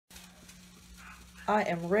I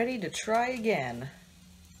am ready to try again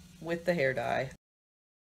with the hair dye.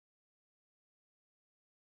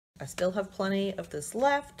 I still have plenty of this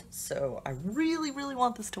left, so I really, really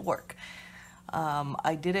want this to work.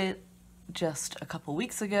 I did it just a couple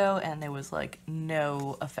weeks ago and there was like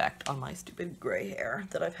no effect on my stupid gray hair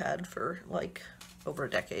that I've had for like over a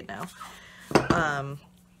decade now.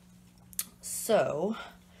 So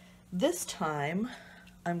this time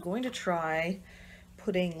I'm going to try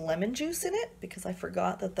putting lemon juice in it because I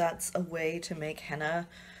forgot that that's a way to make henna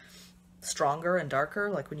stronger and darker,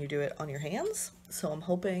 like when you do it on your hands. So I'm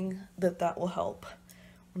hoping that that will help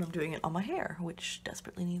when I'm doing it on my hair, which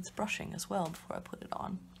desperately needs brushing as well before I put it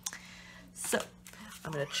on. So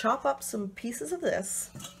I'm going to chop up some pieces of this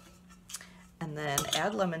and then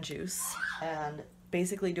add lemon juice and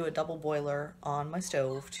basically do a double boiler on my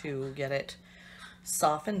stove to get it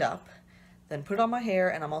softened up. Then put it on my hair,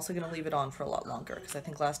 and I'm also going to leave it on for a lot longer because I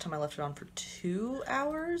think last time I left it on for 2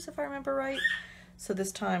 hours, if I remember right. So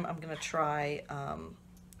this time I'm going to try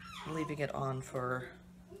leaving it on for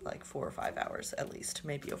like 4 or 5 hours at least,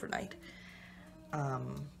 maybe overnight.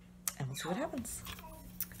 And we'll see what happens.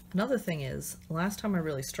 Another thing is, last time I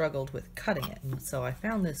really struggled with cutting it, and so I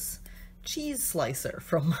found this cheese slicer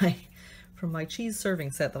from my cheese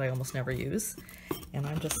serving set that I almost never use, and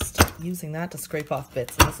I'm just using that to scrape off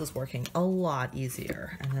bits, and this is working a lot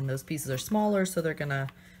easier. And then those pieces are smaller, so they're gonna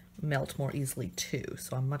melt more easily too,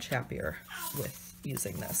 so I'm much happier with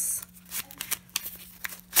using this.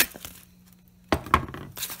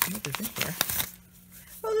 What is in here?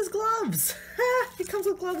 Oh, there's gloves! It comes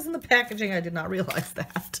with gloves in the packaging. I did not realize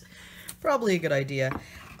that. Probably a good idea.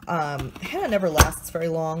 Henna never lasts very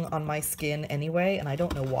long on my skin anyway, and I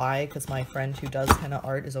don't know why, because my friend who does henna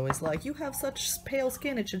art is always like, you have such pale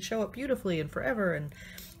skin, it should show up beautifully and forever, and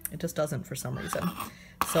it just doesn't for some reason.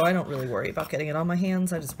 So I don't really worry about getting it on my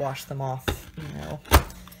hands. I just wash them off, you know,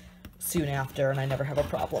 soon after, and I never have a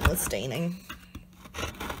problem with staining.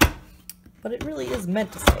 But it really is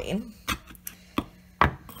meant to stain.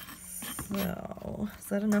 So, is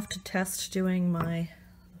that enough to test doing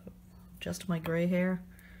just my gray hair?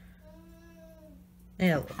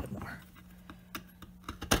 Yeah, a little bit more.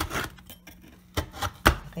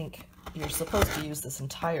 I think you're supposed to use this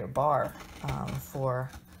entire bar for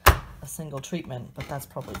a single treatment, but that's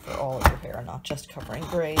probably for all of your hair, not just covering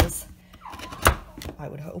grays, I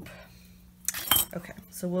would hope. Okay,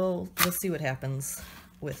 so we'll see what happens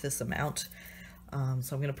with this amount. So I'm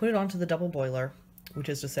going to put it onto the double boiler, which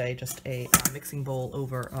is to say just a mixing bowl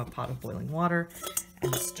over a pot of boiling water,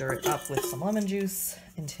 and stir it up with some lemon juice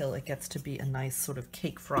until it gets to be a nice sort of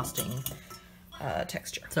cake frosting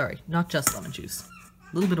texture. Sorry, not just lemon juice.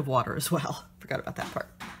 A little bit of water as well. Forgot about that part.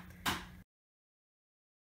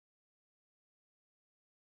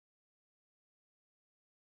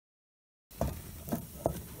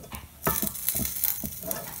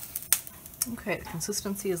 Okay, the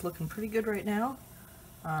consistency is looking pretty good right now.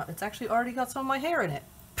 It's actually already got some of my hair in it.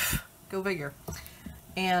 Pfft, go figure.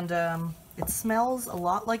 And it smells a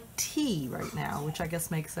lot like tea right now, which I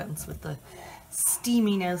guess makes sense with the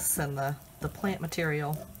steaminess and the plant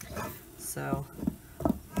material. So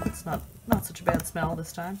it's not such a bad smell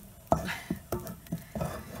this time.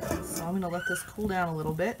 So I'm going to let this cool down a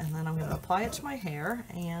little bit, and then I'm going to apply it to my hair,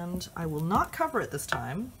 and I will not cover it this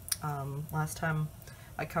time. Last time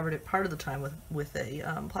I covered it part of the time with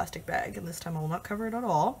a plastic bag, and this time I will not cover it at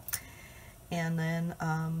all. And then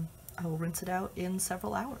I will rinse it out in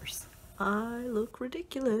several hours. I look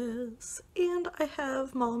ridiculous, and I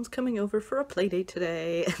have moms coming over for a play date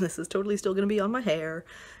today, and this is totally still going to be on my hair.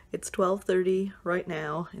 It's 12:30 right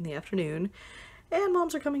now in the afternoon, and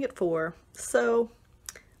moms are coming at 4, so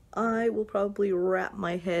I will probably wrap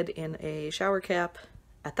my head in a shower cap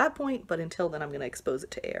at that point, but until then I'm going to expose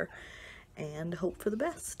it to air and hope for the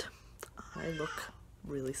best. I look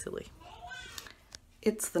really silly.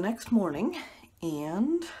 It's the next morning,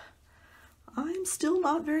 and I'm still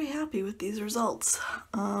not very happy with these results.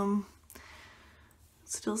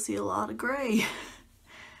 Still see a lot of gray.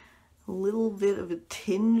 A little bit of a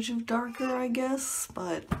tinge of darker, I guess,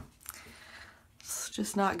 but it's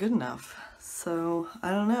just not good enough. So I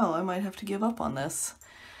don't know, I might have to give up on this.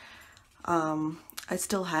 I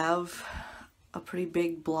still have a pretty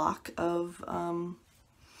big block of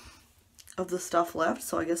the stuff left,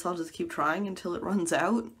 so I guess I'll just keep trying until it runs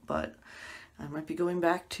out, but I might be going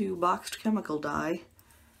back to boxed chemical dye.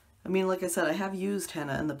 I mean, like I said, I have used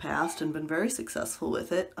henna in the past and been very successful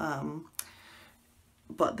with it,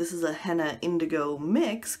 but this is a henna indigo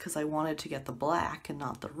mix because I wanted to get the black and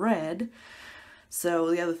not the red.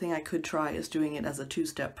 So the other thing I could try is doing it as a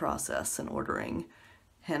two-step process and ordering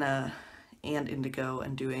henna and indigo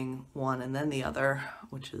and doing one and then the other,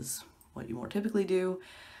 which is what you more typically do.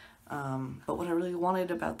 But what I really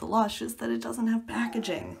wanted about the LUSH is that it doesn't have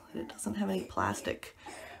packaging. It doesn't have any plastic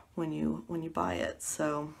when you buy it.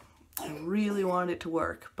 So I really wanted it to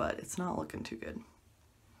work, but it's not looking too good.